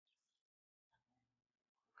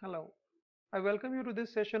Hello, I welcome you to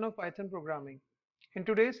this session of Python programming. In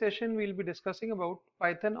today's session, we'll be discussing about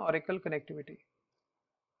Python Oracle connectivity.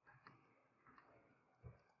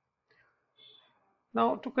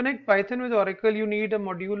 Now, to connect Python with Oracle, you need a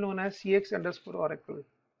module known as CX_Oracle.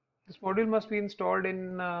 This module must be installed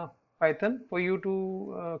in Python for you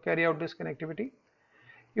to carry out this connectivity.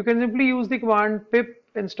 You can simply use the command pip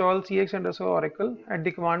install CX_Oracle at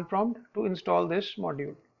the command prompt to install this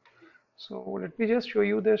module. So let me just show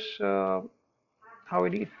you this how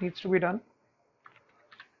it needs to be done.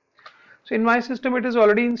 So in my system it is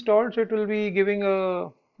already installed, so it will be giving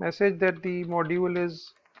a message that the module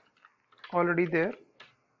is already there.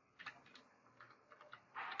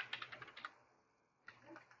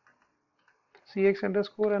 CX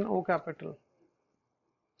underscore and O capital.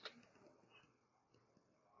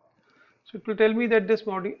 So it will tell me that this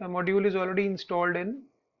module is already installed in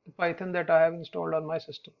the Python that I have installed on my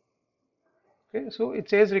system. Okay, so it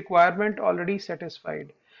says requirement already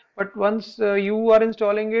satisfied. But once you are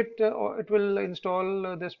installing it, it will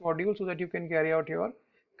install this module so that you can carry out your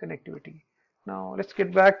connectivity. Now let's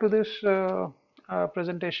get back to this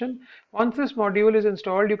presentation. Once this module is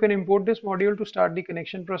installed, you can import this module to start the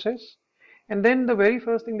connection process. And then the very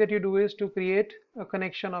first thing that you do is to create a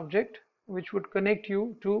connection object which would connect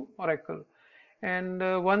you to Oracle. And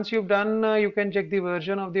once you've done, you can check the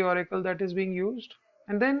version of the Oracle that is being used.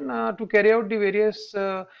 And then to carry out the various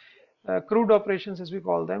CRUD operations, as we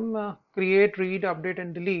call them, create, read, update,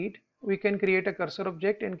 and delete, we can create a cursor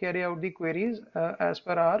object and carry out the queries as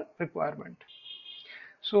per our requirement.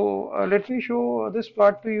 So let me show this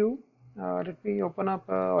part to you. Let me open up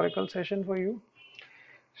Oracle session for you.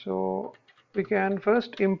 So we can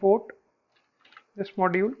first import this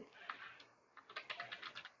module.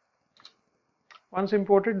 Once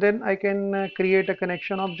imported, then I can create a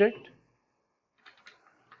connection object.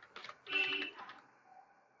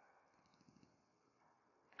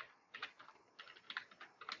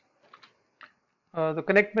 The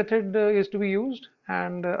connect method is to be used,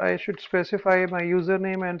 and I should specify my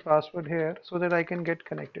username and password here so that I can get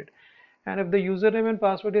connected. And if the username and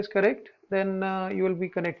password is correct, then you will be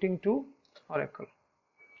connecting to Oracle.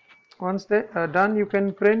 Once they are done, you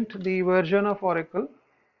can print the version of Oracle.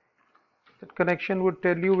 That connection would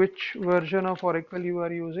tell you which version of Oracle you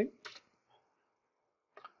are using,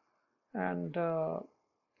 and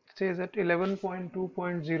it says at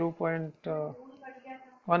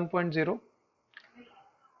 11.2.0.1.0.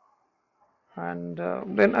 And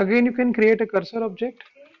then again you can create a cursor object.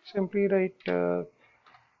 Simply write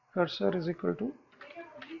cursor is equal to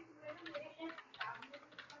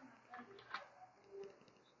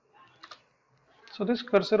so this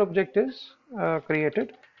cursor object is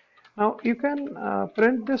created. Now you can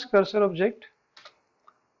print this cursor object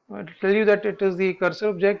to tell you that it is the cursor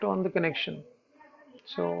object on the connection.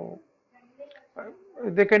 So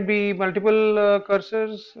there can be multiple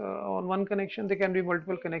cursors on one connection. There can be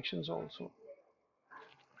multiple connections also.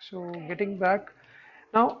 So getting back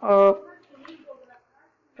now,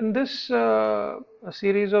 in this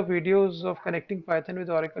series of videos of connecting Python with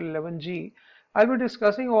Oracle 11G, I'll be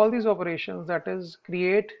discussing all these operations, that is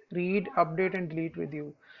create, read, update, and delete with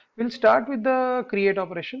you. We'll start with the create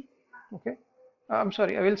operation. Okay, I'm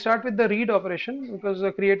sorry, I will start with the read operation because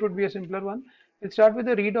the create would be a simpler one. We'll start with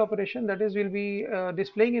the read operation, that is, we'll be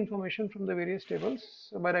displaying information from the various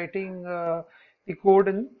tables by writing the code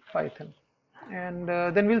in Python. And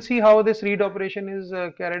then we'll see how this read operation is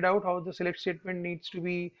carried out, how the select statement needs to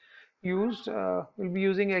be used. We'll be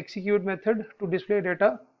using execute method to display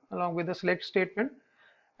data along with the select statement,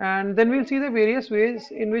 and then we'll see the various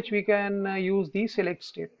ways in which we can use the select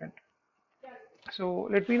statement. So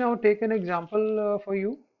let me now take an example for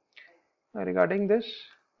you regarding this.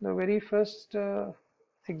 The very first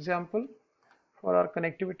example for our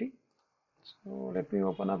connectivity. So let me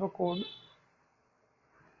open up a code.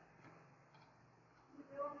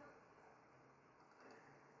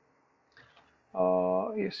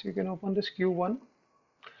 Yes, you can open this Q1.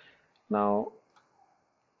 Now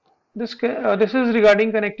this is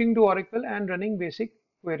regarding connecting to Oracle and running basic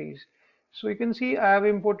queries. So you can see I have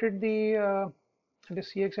imported the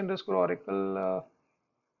CX_Oracle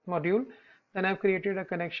module. Then I've created a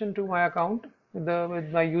connection to my account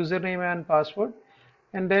with my username and password,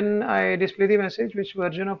 and then I display the message which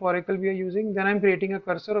version of Oracle we are using. Then I'm creating a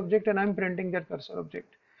cursor object and I'm printing that cursor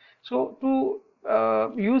object. So to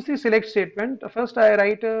use the select statement, first I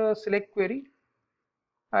write a select query.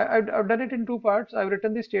 I've done it in two parts. I've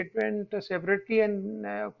written the statement separately and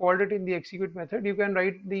called it in the execute method. You can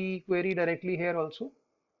write the query directly here also.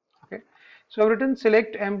 Okay, so I've written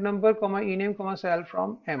select emp number ename sal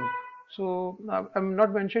from m. So I'm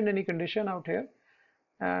not mentioned any condition out here,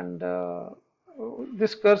 and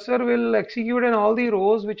this cursor will execute, and all the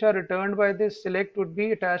rows which are returned by this select would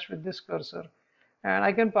be attached with this cursor, and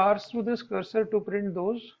I can parse through this cursor to print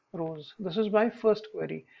those rows. This is my first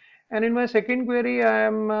query, and in my second query I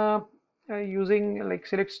am using like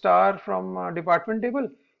select star from department table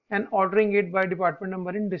and ordering it by department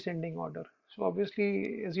number in descending order. So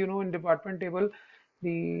obviously, as you know, in department table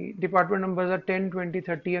the department numbers are 10, 20,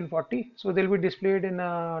 30 and 40, so they'll be displayed in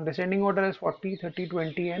descending order as 40, 30,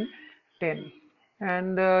 20 and 10.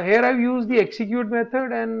 And here I've used the execute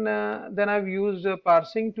method, and then I've used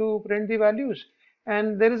parsing to print the values.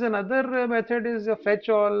 And there is another method, is a fetch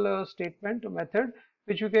all statement method,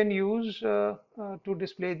 which you can use to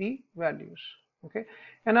display the values. Okay,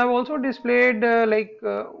 and I've also displayed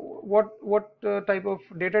what type of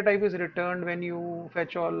data type is returned when you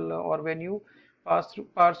fetch all or when you parse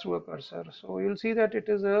through a cursor. So you'll see that it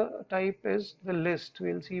is a type is the list.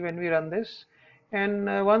 We'll see when we run this,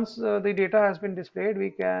 and once the data has been displayed, we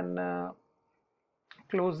can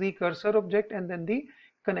close the cursor object and then the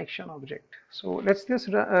connection object. So let's just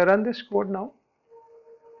run this code now.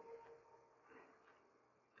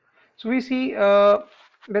 So we see,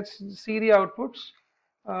 let's see the outputs.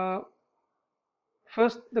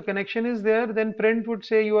 First the connection is there, then print would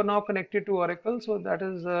say you are now connected to Oracle. So that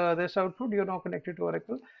is this output, you are now connected to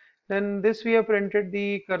Oracle. Then this we have printed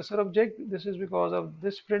the cursor object. This is because of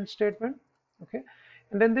this print statement. Okay,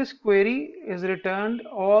 and then this query is returned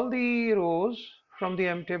all the rows from the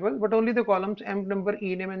M table, but only the columns M number,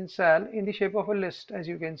 E name and SAL in the shape of a list, as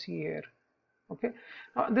you can see here. Okay,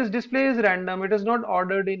 now this display is random, it is not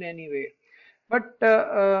ordered in any way. But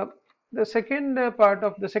the second part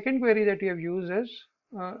of the second query that we have used is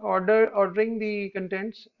ordering the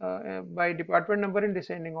contents by department number in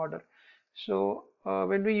descending order. So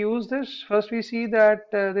when we use this, first we see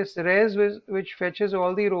that this res which fetches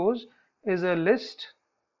all the rows is a list,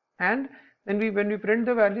 and then when we print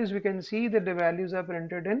the values, we can see that the values are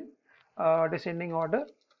printed in descending order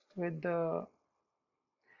with the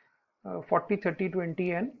 40, 30,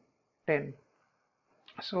 20 and 10.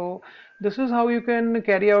 So this is how you can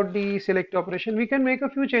carry out the select operation. We can make a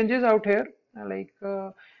few changes out here, like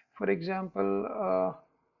for example,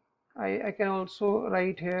 I can also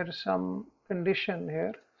write here some condition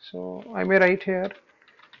here. So I may write here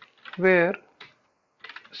where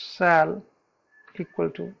SAL equal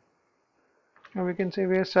to, or we can say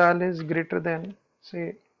where SAL is greater than,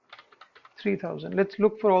 say, 3000. Let's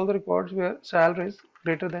look for all the records where SAL is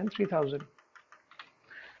greater than 3000.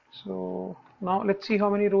 So now let's see how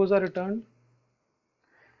many rows are returned.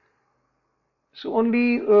 So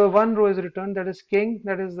only one row is returned, that is king,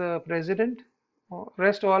 that is the president.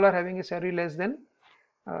 Rest all are having a salary less than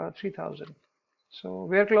 3000. So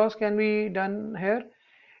where clause can be done here,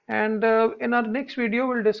 and in our next video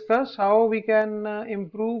we'll discuss how we can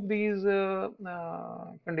improve these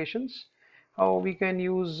conditions, how we can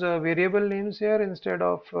use variable names here instead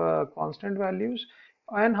of constant values,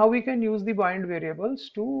 and how we can use the bind variables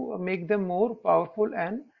to make them more powerful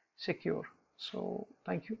and secure. So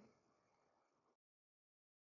thank you.